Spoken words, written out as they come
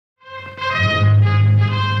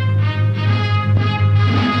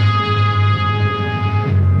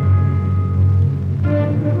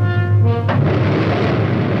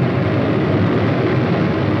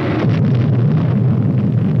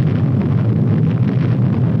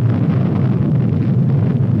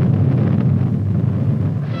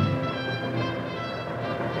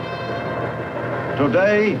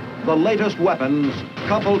Today, the latest weapons,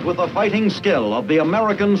 coupled with the fighting skill of the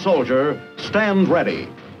American soldier, stand ready,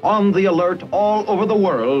 on the alert all over the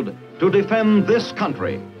world to defend this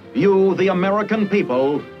country, you, the American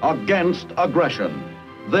people, against aggression.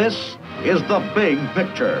 This is The Big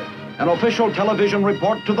Picture, an official television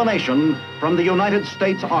report to the nation from the United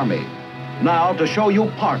States Army. Now, to show you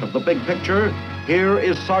part of the big picture, here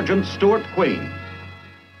is Sergeant Stuart Queen.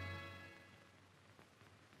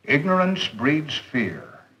 Ignorance breeds fear.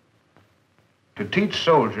 To teach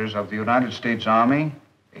soldiers of the United States Army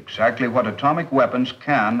exactly what atomic weapons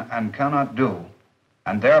can and cannot do,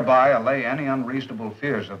 and thereby allay any unreasonable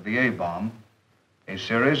fears of the A-bomb, a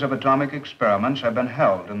series of atomic experiments have been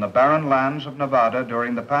held in the barren lands of Nevada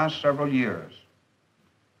during the past several years.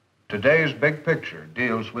 Today's big picture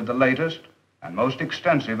deals with the latest and most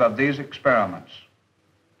extensive of these experiments,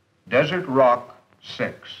 Desert Rock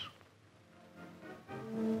 6.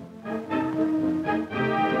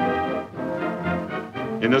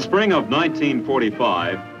 In the spring of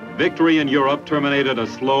 1945, victory in Europe terminated a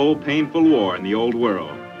slow, painful war in the old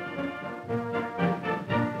world.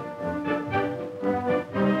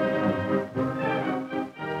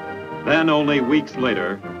 Then, only weeks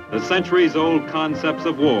later, the centuries-old concepts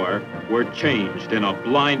of war were changed in a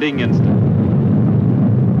blinding instant.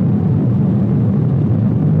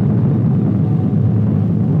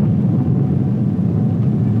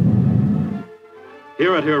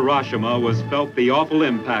 Here at Hiroshima was felt the awful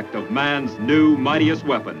impact of man's new, mightiest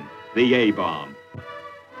weapon, the A-bomb.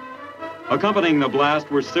 Accompanying the blast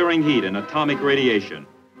were searing heat and atomic radiation,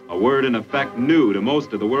 a word in effect new to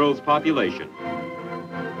most of the world's population.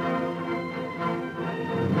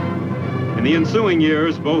 In the ensuing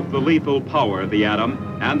years, both the lethal power of the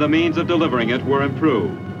atom and the means of delivering it were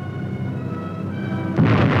improved.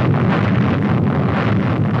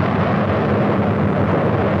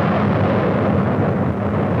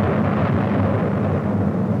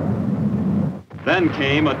 Then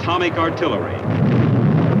came atomic artillery.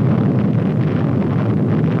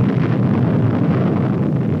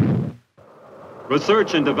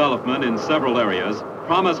 Research and development in several areas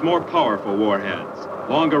promise more powerful warheads,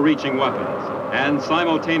 longer-reaching weapons, and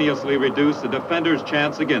simultaneously reduce the defender's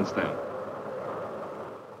chance against them.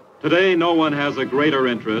 Today, no one has a greater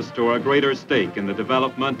interest or a greater stake in the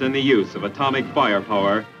development and the use of atomic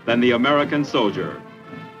firepower than the American soldier.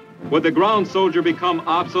 Would the ground soldier become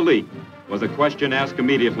obsolete? Was a question asked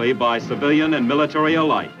immediately by civilian and military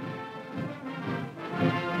alike.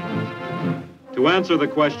 To answer the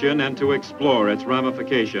question and to explore its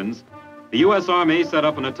ramifications, the U.S. Army set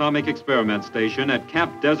up an atomic experiment station at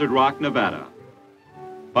Camp Desert Rock, Nevada.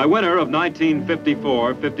 By winter of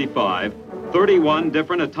 1954-55, 31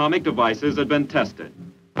 different atomic devices had been tested.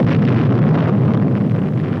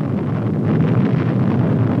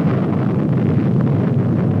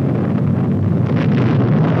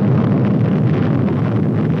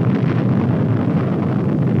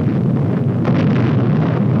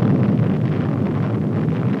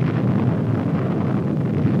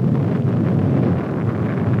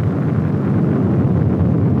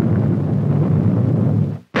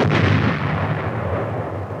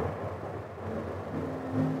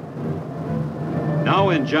 Now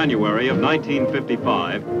in January of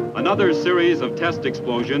 1955, another series of test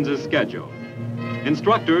explosions is scheduled.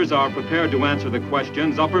 Instructors are prepared to answer the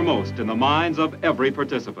questions uppermost in the minds of every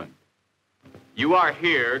participant. You are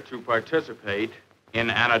here to participate in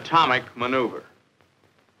an atomic maneuver.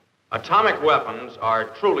 Atomic weapons are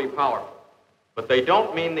truly powerful, but they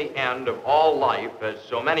don't mean the end of all life as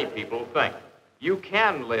so many people think. You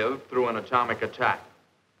can live through an atomic attack,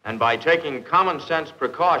 and by taking common sense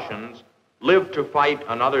precautions, live to fight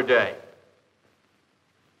another day.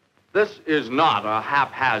 This is not a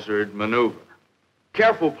haphazard maneuver.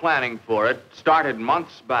 Careful planning for it started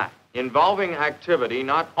months back, involving activity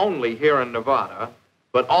not only here in Nevada,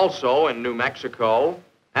 but also in New Mexico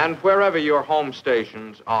and wherever your home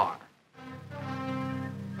stations are.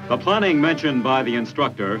 The planning mentioned by the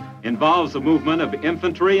instructor involves the movement of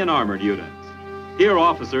infantry and armored units. Here,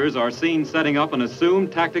 officers are seen setting up an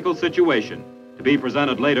assumed tactical situation to be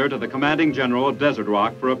presented later to the commanding general of Desert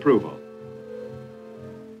Rock for approval.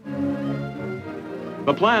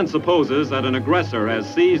 The plan supposes that an aggressor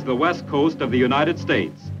has seized the west coast of the United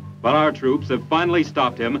States, but our troops have finally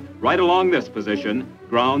stopped him right along this position,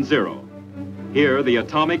 ground zero. Here, the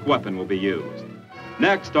atomic weapon will be used.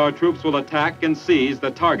 Next, our troops will attack and seize the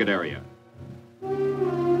target area.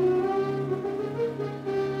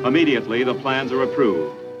 Immediately, the plans are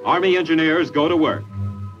approved. Army engineers go to work.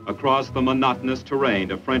 Across the monotonous terrain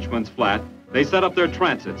of Frenchman's Flat, they set up their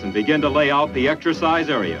transits and begin to lay out the exercise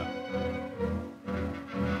area.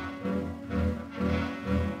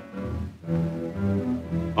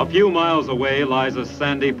 few miles away lies a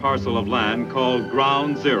sandy parcel of land called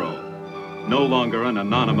Ground Zero. No longer an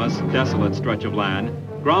anonymous, desolate stretch of land,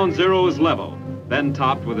 Ground Zero is level, then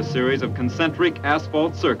topped with a series of concentric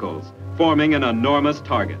asphalt circles, forming an enormous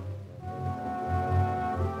target.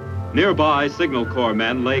 Nearby, Signal Corps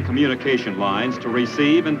men lay communication lines to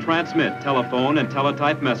receive and transmit telephone and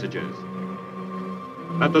teletype messages.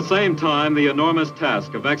 At the same time, the enormous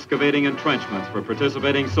task of excavating entrenchments for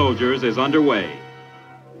participating soldiers is underway.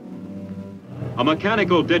 A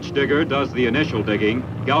mechanical ditch digger does the initial digging,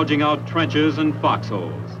 gouging out trenches and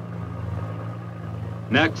foxholes.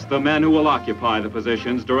 Next, the men who will occupy the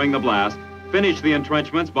positions during the blast finish the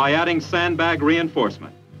entrenchments by adding sandbag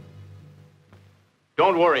reinforcement.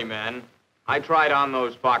 Don't worry, men. I tried on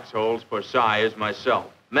those foxholes for size myself,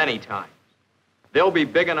 many times. They'll be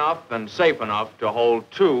big enough and safe enough to hold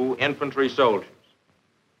 2 infantry soldiers.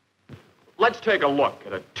 Let's take a look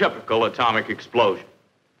at a typical atomic explosion.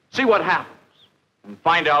 See what happens, and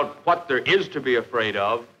find out what there is to be afraid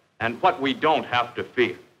of and what we don't have to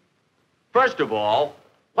fear. First of all,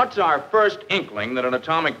 what's our first inkling that an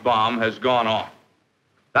atomic bomb has gone off?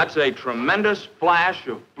 That's a tremendous flash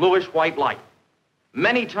of bluish-white light,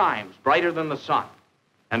 many times brighter than the sun,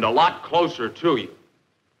 and a lot closer to you.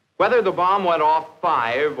 Whether the bomb went off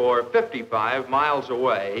 5 or 55 miles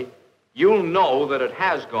away, you'll know that it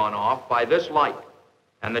has gone off by this light,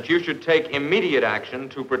 and that you should take immediate action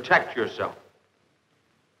to protect yourself.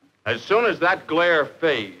 As soon as that glare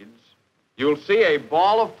fades, you'll see a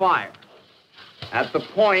ball of fire at the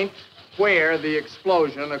point where the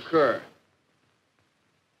explosion occurred.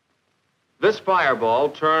 This fireball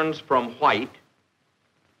turns from white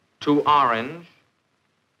to orange,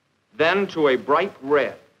 then to a bright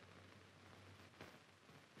red.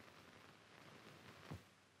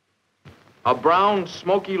 A brown,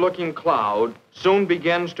 smoky-looking cloud soon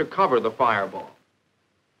begins to cover the fireball.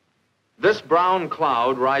 This brown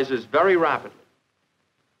cloud rises very rapidly,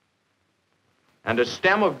 and a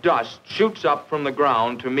stem of dust shoots up from the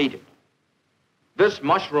ground to meet it. This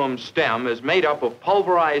mushroom stem is made up of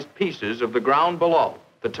pulverized pieces of the ground below,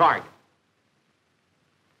 the target.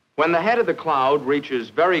 When the head of the cloud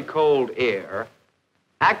reaches very cold air,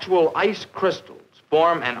 actual ice crystals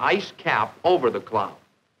form an ice cap over the cloud.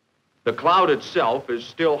 The cloud itself is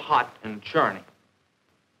still hot and churning.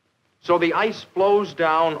 So the ice flows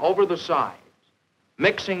down over the sides,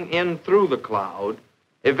 mixing in through the cloud,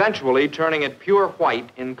 eventually turning it pure white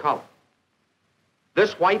in color.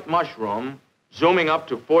 This white mushroom, zooming up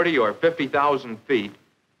to 40 or 50,000 feet,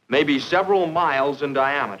 may be several miles in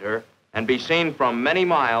diameter and be seen from many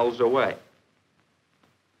miles away.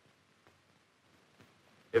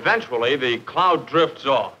 Eventually, the cloud drifts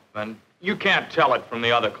off, and you can't tell it from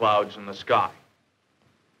the other clouds in the sky.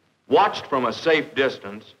 Watched from a safe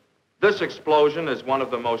distance, this explosion is one of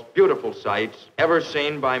the most beautiful sights ever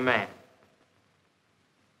seen by man.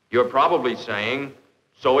 You're probably saying,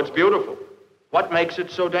 so it's beautiful. What makes it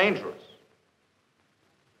so dangerous?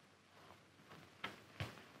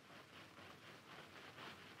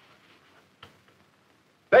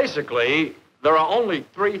 Basically, there are only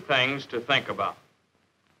 3 things to think about: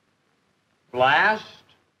 blast,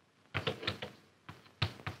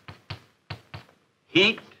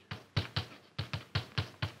 heat,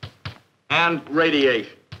 and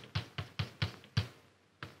radiation.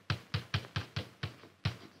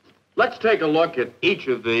 Let's take a look at each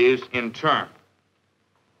of these in turn.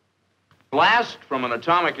 Blast from an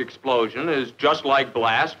atomic explosion is just like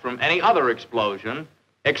blast from any other explosion,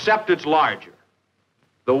 except it's larger.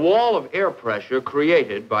 The wall of air pressure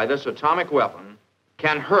created by this atomic weapon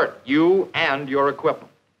can hurt you and your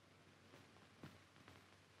equipment.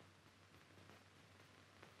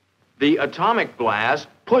 The atomic blast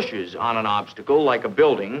pushes on an obstacle like a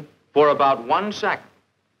building for about 1 second,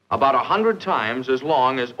 about 100 times as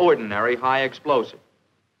long as ordinary high explosive.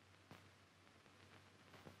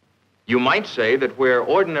 You might say that where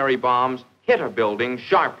ordinary bombs hit a building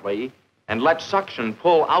sharply and let suction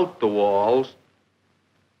pull out the walls,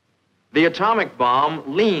 the atomic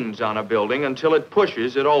bomb leans on a building until it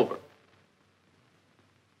pushes it over.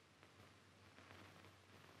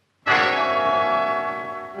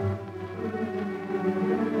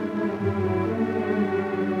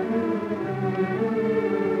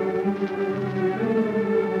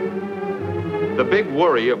 The big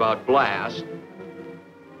worry about blast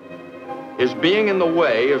is being in the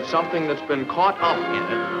way of something that's been caught up in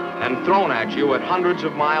it and thrown at you at hundreds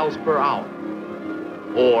of miles per hour.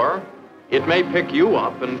 Or it may pick you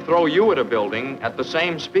up and throw you at a building at the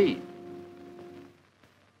same speed.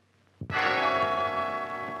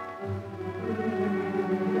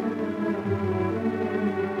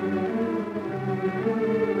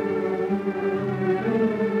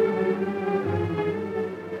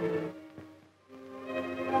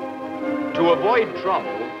 To avoid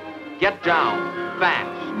trouble, get down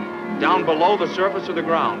fast, down below the surface of the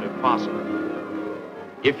ground if possible.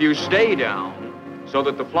 If you stay down so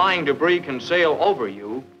that the flying debris can sail over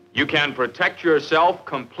you, you can protect yourself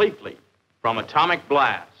completely from atomic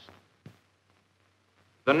blast.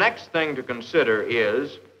 The next thing to consider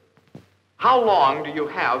is, how long do you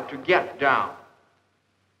have to get down?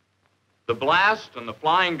 The blast and the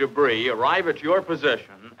flying debris arrive at your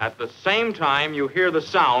position at the same time you hear the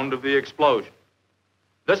sound of the explosion.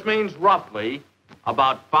 This means roughly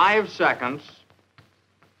about 5 seconds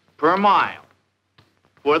per mile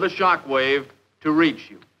for the shock wave to reach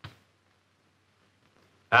you.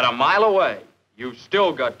 At a mile away, you've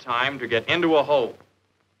still got time to get into a hole.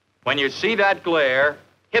 When you see that glare,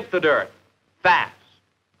 hit the dirt, fast.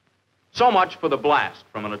 So much for the blast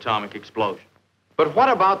from an atomic explosion. But what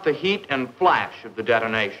about the heat and flash of the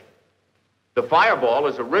detonation? The fireball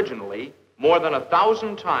is originally more than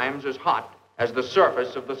 1,000 times as hot as the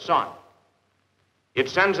surface of the sun. It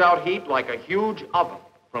sends out heat like a huge oven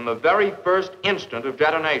from the very first instant of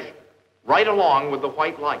detonation, right along with the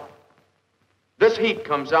white light. This heat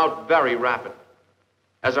comes out very rapidly.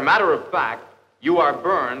 As a matter of fact, you are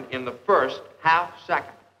burned in the first half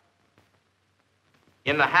second.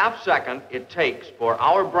 In the half second it takes for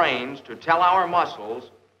our brains to tell our muscles,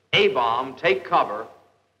 A-bomb, take cover,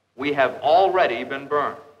 we have already been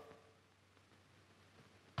burned.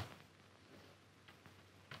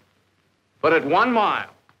 But at 1 mile,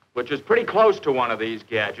 which is pretty close to one of these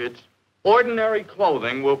gadgets, ordinary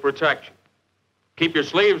clothing will protect you. Keep your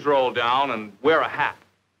sleeves rolled down and wear a hat.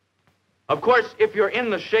 Of course, if you're in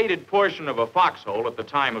the shaded portion of a foxhole at the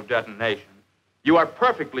time of detonation, you are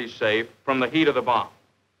perfectly safe from the heat of the bomb.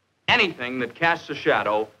 Anything that casts a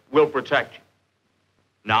shadow will protect you.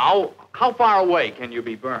 Now, how far away can you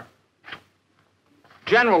be burned?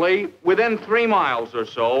 Generally, within 3 miles or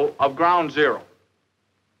so of ground zero.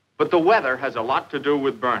 But the weather has a lot to do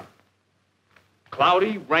with burning.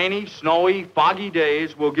 Cloudy, rainy, snowy, foggy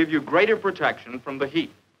days will give you greater protection from the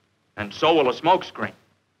heat, and so will a smoke screen.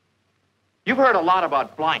 You've heard a lot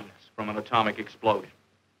about blindness from an atomic explosion.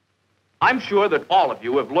 I'm sure that all of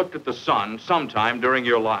you have looked at the sun sometime during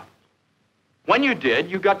your lives. When you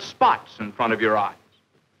did, you got spots in front of your eyes.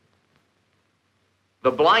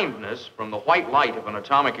 The blindness from the white light of an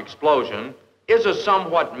atomic explosion is a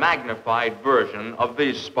somewhat magnified version of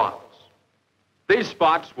these spots. These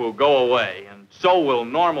spots will go away, and so will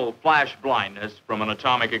normal flash blindness from an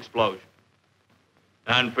atomic explosion.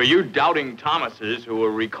 And for you doubting Thomases who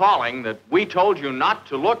are recalling that we told you not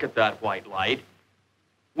to look at that white light,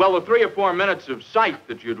 well, the 3 or 4 minutes of sight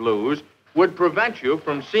that you'd lose would prevent you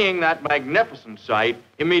from seeing that magnificent sight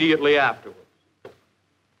immediately afterwards.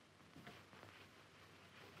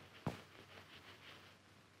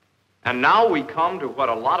 And now we come to what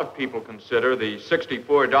a lot of people consider the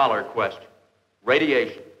 $64 question,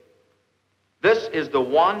 radiation. This is the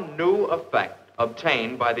one new effect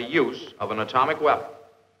obtained by the use of an atomic weapon.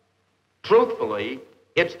 Truthfully,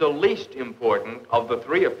 it's the least important of the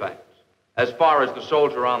 3 effects as far as the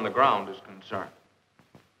soldier on the ground is concerned.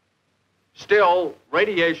 Still,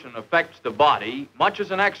 radiation affects the body much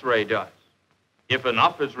as an X-ray does. If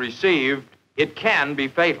enough is received, it can be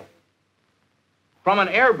fatal. From an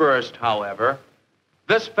airburst, however,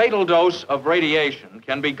 this fatal dose of radiation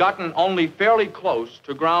can be gotten only fairly close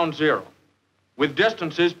to ground zero, with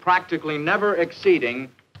distances practically never exceeding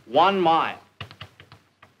 1 mile.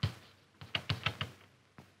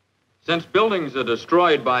 Since buildings are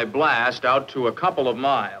destroyed by blast out to a couple of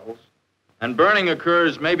miles, and burning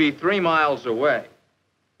occurs maybe 3 miles away,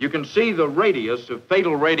 you can see the radius of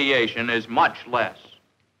fatal radiation is much less.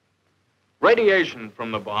 Radiation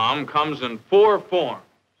from the bomb comes in 4 forms.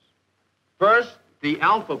 First, the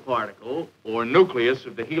alpha particle, or nucleus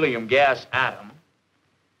of the helium gas atom.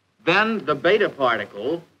 Then the beta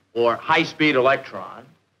particle, or high-speed electron.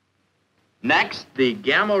 Next, the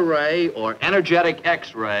gamma ray, or energetic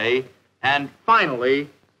X-ray. And finally,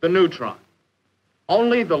 the neutron.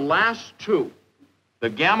 Only the last 2, the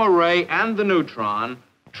gamma ray and the neutron,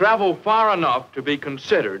 travel far enough to be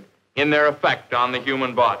considered in their effect on the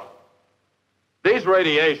human body. These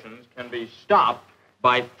radiations can be stopped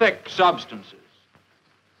by thick substances.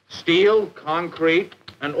 Steel, concrete,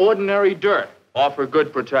 and ordinary dirt offer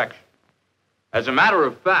good protection. As a matter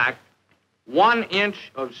of fact, 1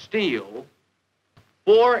 inch of steel,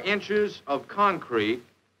 4 inches of concrete,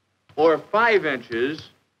 or 5 inches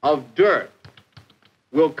of dirt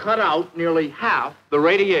will cut out nearly half the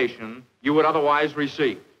radiation you would otherwise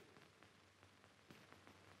receive.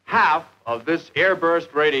 Half of this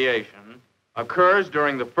airburst radiation occurs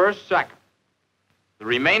during the first second, the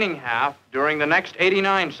remaining half during the next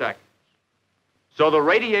 89 seconds. So the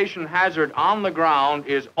radiation hazard on the ground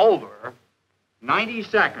is over 90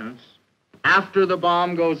 seconds after the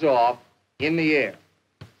bomb goes off in the air.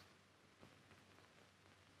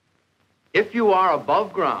 If you are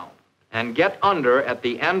above ground and get under at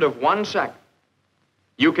the end of 1 second,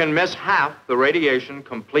 you can miss half the radiation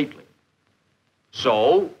completely.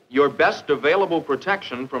 So, your best available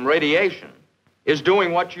protection from radiation is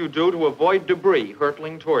doing what you do to avoid debris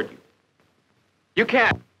hurtling toward you. You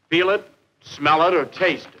can't feel it, smell it, or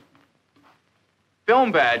taste it.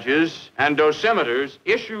 Film badges and dosimeters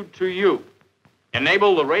issued to you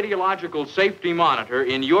enable the radiological safety monitor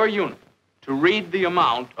in your unit to read the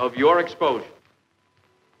amount of your exposure.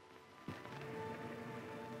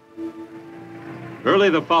 Early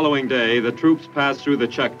the following day, the troops passed through the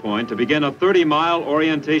checkpoint to begin a 30-mile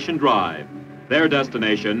orientation drive. Their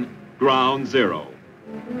destination, Ground Zero.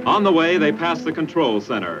 On the way, they passed the control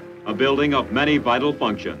center, a building of many vital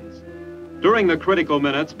functions. During the critical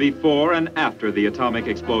minutes before and after the atomic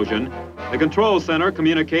explosion, the control center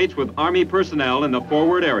communicates with Army personnel in the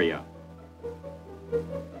forward area.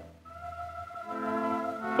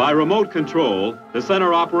 By remote control, the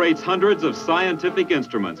center operates hundreds of scientific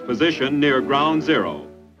instruments positioned near Ground Zero.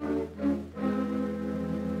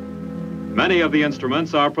 Many of the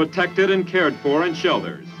instruments are protected and cared for in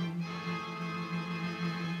shelters.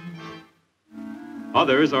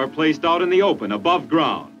 Others are placed out in the open above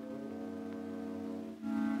ground.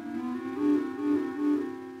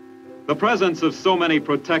 The presence of so many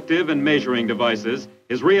protective and measuring devices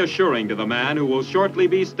is reassuring to the man who will shortly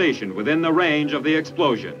be stationed within the range of the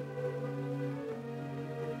explosion.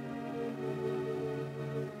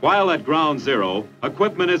 While at Ground Zero,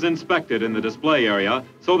 equipment is inspected in the display area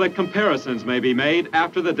so that comparisons may be made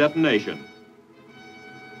after the detonation.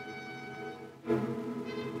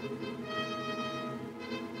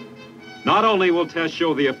 Not only will tests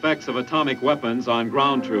show the effects of atomic weapons on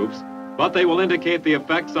ground troops, but they will indicate the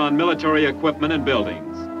effects on military equipment and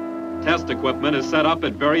buildings. Test equipment is set up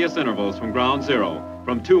at various intervals from Ground Zero,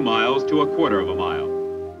 from 2 miles to 1/4 of a mile.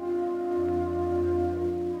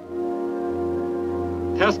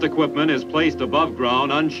 Test equipment is placed above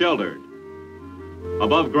ground unsheltered,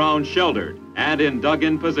 above ground sheltered, and in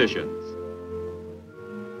dug-in positions.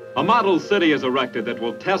 A model city is erected that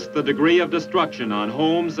will test the degree of destruction on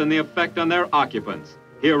homes and the effect on their occupants,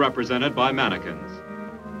 here represented by mannequins.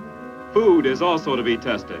 Food is also to be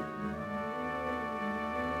tested.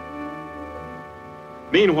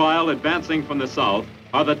 Meanwhile, advancing from the south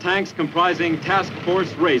are the tanks comprising Task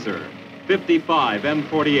Force Razor, 55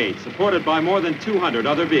 M48, supported by more than 200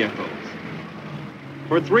 other vehicles.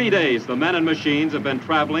 For 3 days, the men and machines have been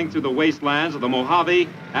traveling through the wastelands of the Mojave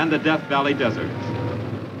and the Death Valley deserts.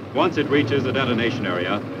 Once it reaches the detonation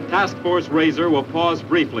area, Task Force Razor will pause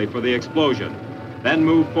briefly for the explosion, then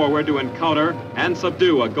move forward to encounter and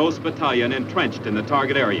subdue a ghost battalion entrenched in the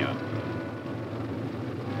target area.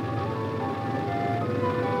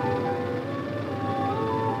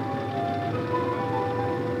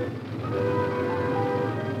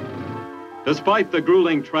 Despite the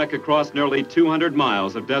grueling trek across nearly 200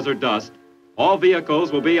 miles of desert dust, all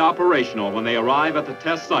vehicles will be operational when they arrive at the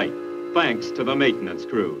test site, thanks to the maintenance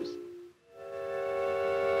crews.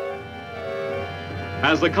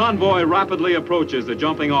 As the convoy rapidly approaches the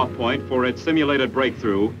jumping-off point for its simulated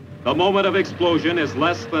breakthrough, the moment of explosion is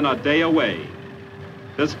less than a day away.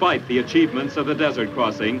 Despite the achievements of the desert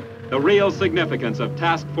crossing, the real significance of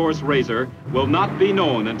Task Force Razor will not be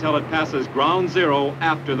known until it passes Ground Zero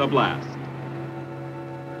after the blast.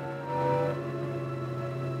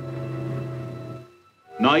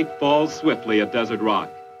 Night falls swiftly at Desert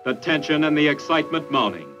Rock, the tension and the excitement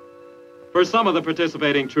mounting. For some of the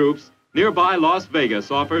participating troops, nearby Las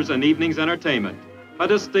Vegas offers an evening's entertainment, a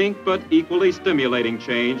distinct but equally stimulating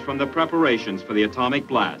change from the preparations for the atomic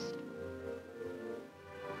blast.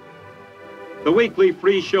 The weekly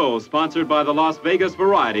free show sponsored by the Las Vegas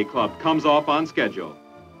Variety Club comes off on schedule.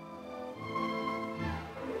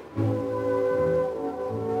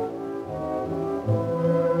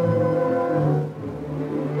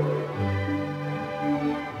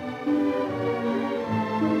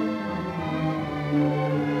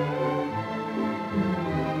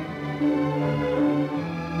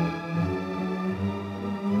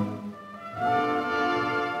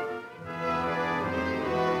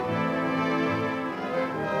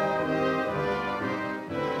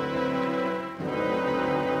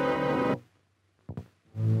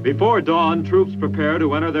 Before dawn, troops prepare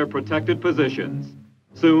to enter their protected positions.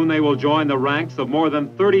 Soon they will join the ranks of more than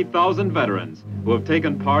 30,000 veterans who have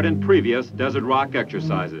taken part in previous Desert Rock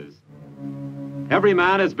exercises. Every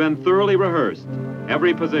man has been thoroughly rehearsed,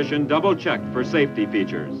 every position double-checked for safety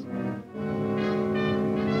features.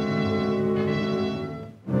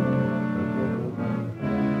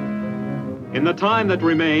 In the time that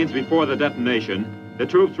remains before the detonation, the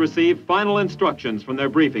troops receive final instructions from their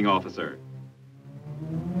briefing officer.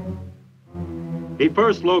 He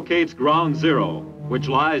first locates Ground Zero, which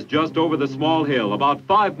lies just over the small hill, about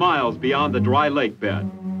 5 miles beyond the dry lake bed.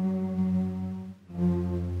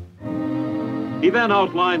 He then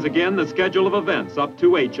outlines again the schedule of events up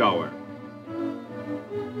to H hour.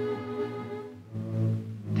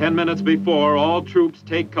 10 minutes before, all troops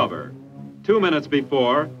take cover. 2 minutes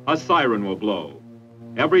before, a siren will blow.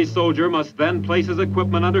 Every soldier must then place his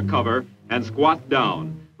equipment under cover and squat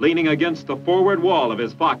down, leaning against the forward wall of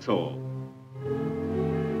his foxhole.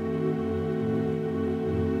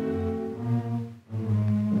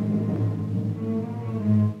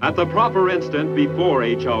 At the proper instant before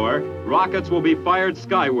H hour, rockets will be fired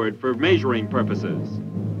skyward for measuring purposes.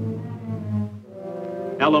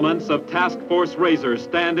 Elements of Task Force Razor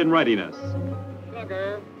stand in readiness.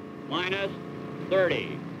 Sugar, minus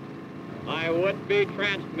 30. I would be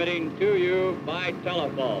transmitting to you by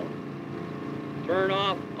telephone. Turn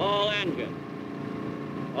off all engines,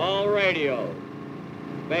 all radios.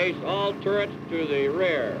 Face all turrets to the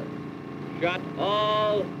rear. Shut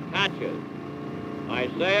all hatches. I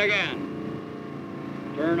say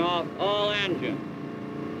again, turn off all engines,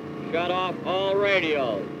 shut off all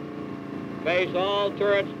radios, face all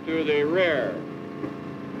turrets to the rear,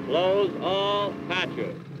 close all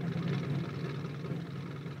hatches.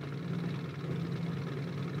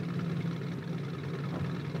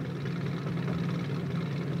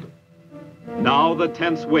 Now the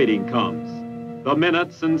tense waiting comes. The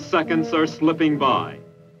minutes and seconds are slipping by.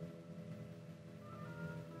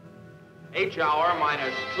 H hour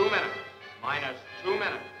minus 2 minutes. Minus 2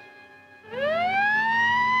 minutes.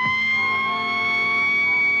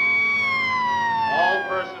 All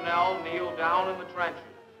personnel kneel down in the trenches.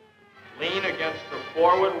 Lean against the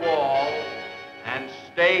forward wall and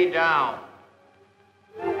stay down.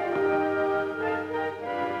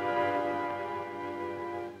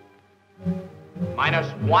 Minus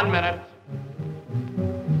 1 minute.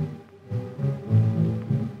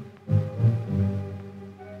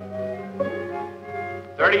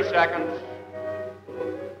 Thirty seconds.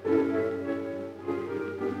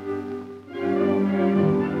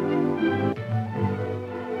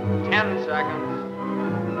 10 seconds.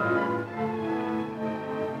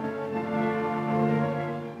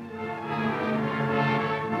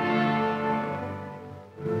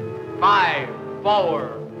 5,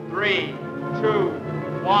 4, 3, 2,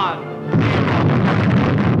 1.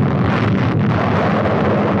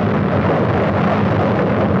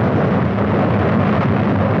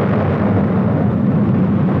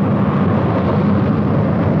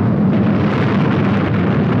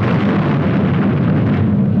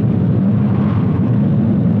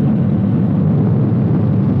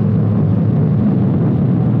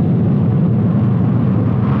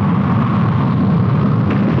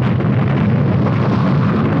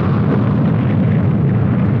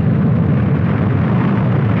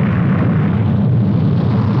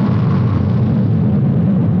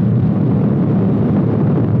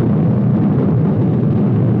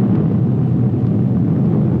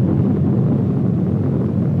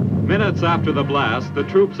 Minutes after the blast, the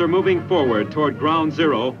troops are moving forward toward Ground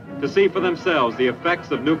Zero to see for themselves the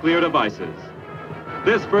effects of nuclear devices.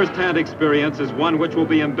 This first-hand experience is one which will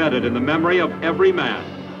be embedded in the memory of every man.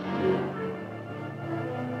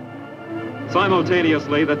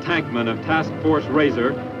 Simultaneously, the tankmen of Task Force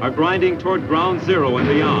Razor are grinding toward Ground Zero and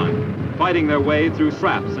beyond, fighting their way through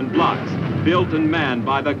traps and blocks built and manned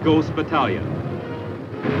by the Ghost Battalion.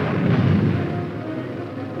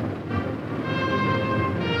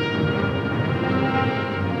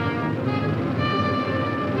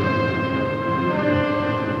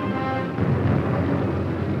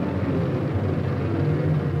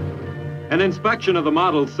 An inspection of the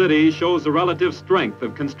model city shows the relative strength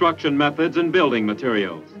of construction methods and building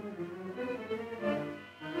materials.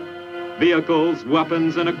 Vehicles,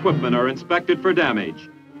 weapons, and equipment are inspected for damage.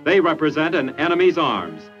 They represent an enemy's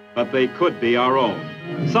arms, but they could be our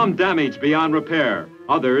own. Some damaged beyond repair,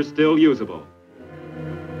 others still usable.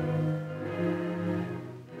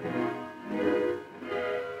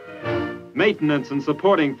 Maintenance and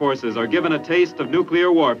supporting forces are given a taste of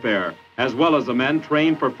nuclear warfare, as well as the men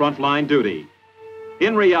trained for frontline duty.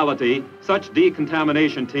 In reality, such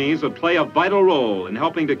decontamination teams would play a vital role in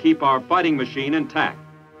helping to keep our fighting machine intact.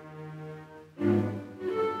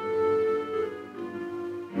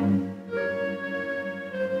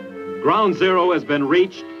 Ground Zero has been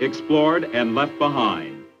reached, explored, and left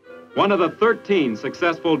behind. One of the 13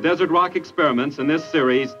 successful desert rock experiments in this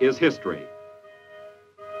series is history.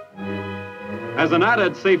 As an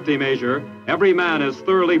added safety measure, every man is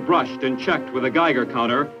thoroughly brushed and checked with a Geiger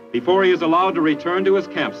counter before he is allowed to return to his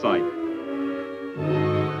campsite.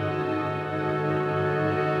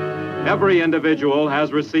 Every individual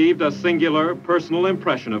has received a singular personal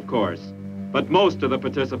impression, of course, but most of the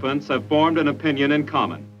participants have formed an opinion in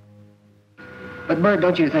common. But, Bert,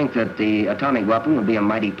 don't you think that the atomic weapon would be a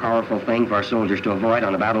mighty powerful thing for our soldiers to avoid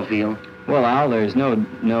on the battlefield? Well, Al, there's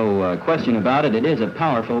no question about it. It is a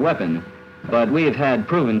powerful weapon. But we have had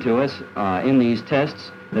proven to us in these tests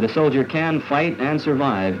that a soldier can fight and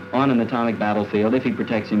survive on an atomic battlefield if he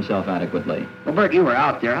protects himself adequately. Well, Bert, you were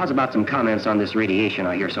out there. How's about some comments on this radiation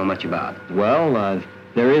I hear so much about? Well,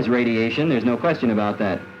 there is radiation. There's no question about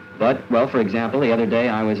that. But, well, for example, the other day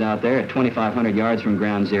I was out there at 2,500 yards from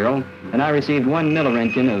ground zero, and I received 1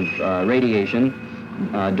 milliroentgen of radiation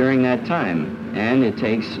during that time. And it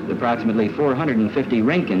takes approximately 450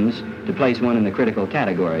 Roentgens to place one in the critical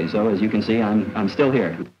category. So, as you can see, I'm still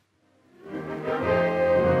here.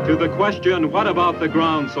 To the question, what about the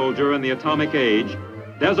ground soldier in the atomic age,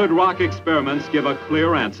 desert rock experiments give a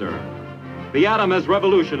clear answer. The atom has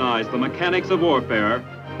revolutionized the mechanics of warfare,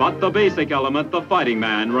 but the basic element, the fighting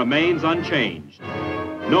man, remains unchanged.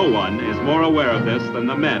 No one is more aware of this than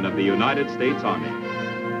the men of the United States Army.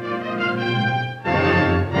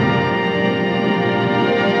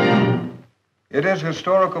 It is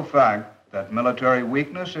historical fact that military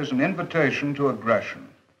weakness is an invitation to aggression.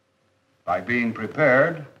 By being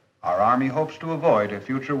prepared, our Army hopes to avoid a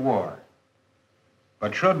future war.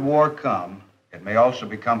 But should war come, it may also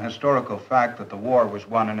become historical fact that the war was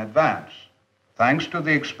won in advance, thanks to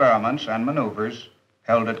the experiments and maneuvers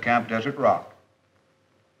held at Camp Desert Rock.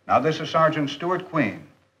 Now, this is Sergeant Stuart Queen,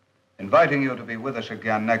 inviting you to be with us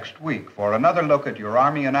again next week for another look at your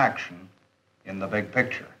Army in action in the big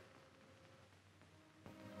picture.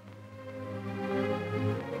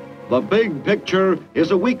 The Big Picture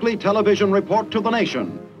is a weekly television report to the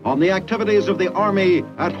nation on the activities of the Army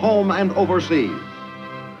at home and overseas.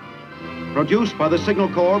 Produced by the Signal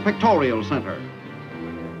Corps Pictorial Center.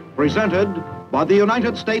 Presented by the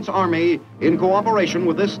United States Army in cooperation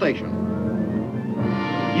with this station.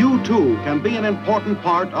 You too can be an important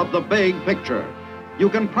part of the Big Picture. You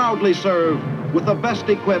can proudly serve with the best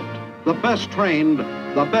equipped, the best trained,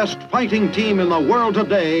 the best fighting team in the world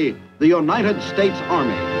today, the United States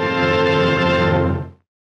Army.